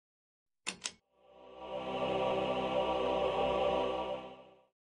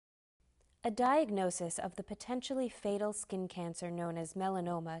A diagnosis of the potentially fatal skin cancer known as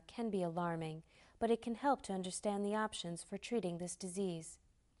melanoma can be alarming, but it can help to understand the options for treating this disease.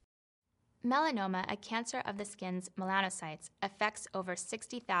 Melanoma, a cancer of the skin's melanocytes, affects over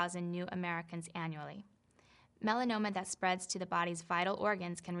 60,000 new Americans annually. Melanoma that spreads to the body's vital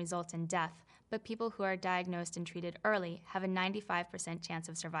organs can result in death, but people who are diagnosed and treated early have a 95% chance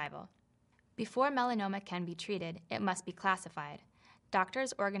of survival. Before melanoma can be treated, it must be classified.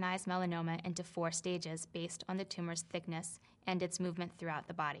 Doctors organize melanoma into 4 stages based on the tumor's thickness and its movement throughout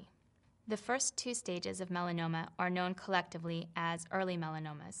the body. The first 2 stages of melanoma are known collectively as early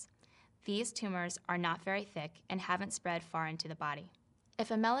melanomas. These tumors are not very thick and haven't spread far into the body. If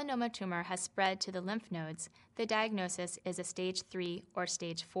a melanoma tumor has spread to the lymph nodes, the diagnosis is a stage 3 or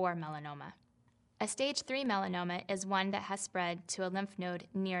stage 4 melanoma. A stage 3 melanoma is one that has spread to a lymph node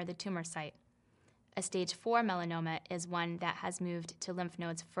near the tumor site. A stage 4 melanoma is one that has moved to lymph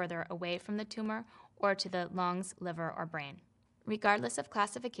nodes further away from the tumor or to the lungs, liver, or brain. Regardless of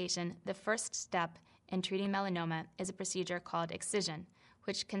classification, the first step in treating melanoma is a procedure called excision,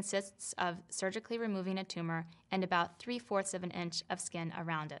 which consists of surgically removing a tumor and about 3/4 of an inch of skin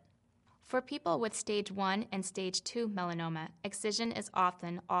around it. For people with stage 1 and stage 2 melanoma, excision is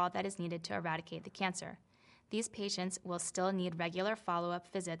often all that is needed to eradicate the cancer. These patients will still need regular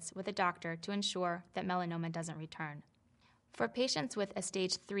follow-up visits with a doctor to ensure that melanoma doesn't return. For patients with a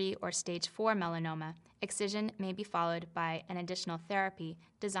stage 3 or stage 4 melanoma, excision may be followed by an additional therapy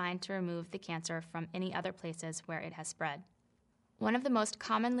designed to remove the cancer from any other places where it has spread. One of the most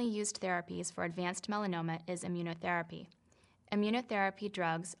commonly used therapies for advanced melanoma is immunotherapy. Immunotherapy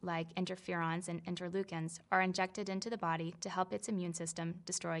drugs like interferons and interleukins are injected into the body to help its immune system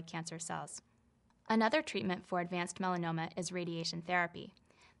destroy cancer cells. Another treatment for advanced melanoma is radiation therapy.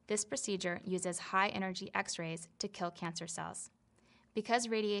 This procedure uses high-energy X-rays to kill cancer cells. Because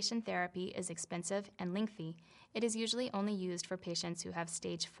radiation therapy is expensive and lengthy, it is usually only used for patients who have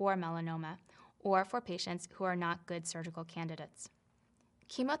stage 4 melanoma or for patients who are not good surgical candidates.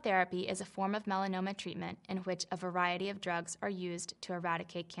 Chemotherapy is a form of melanoma treatment in which a variety of drugs are used to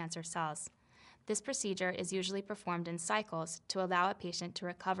eradicate cancer cells. This procedure is usually performed in cycles to allow a patient to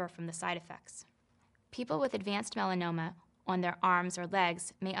recover from the side effects. People with advanced melanoma on their arms or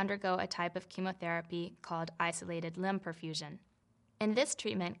legs may undergo a type of chemotherapy called isolated limb perfusion. In this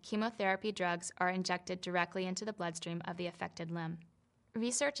treatment, chemotherapy drugs are injected directly into the bloodstream of the affected limb.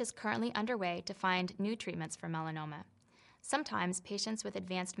 Research is currently underway to find new treatments for melanoma. Sometimes patients with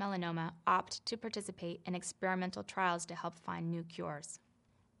advanced melanoma opt to participate in experimental trials to help find new cures.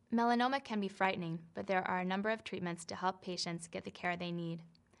 Melanoma can be frightening, but there are a number of treatments to help patients get the care they need.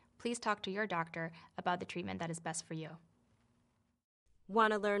 Please talk to your doctor about the treatment that is best for you.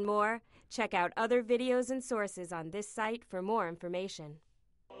 Want to learn more? Check out other videos and sources on this site for more information.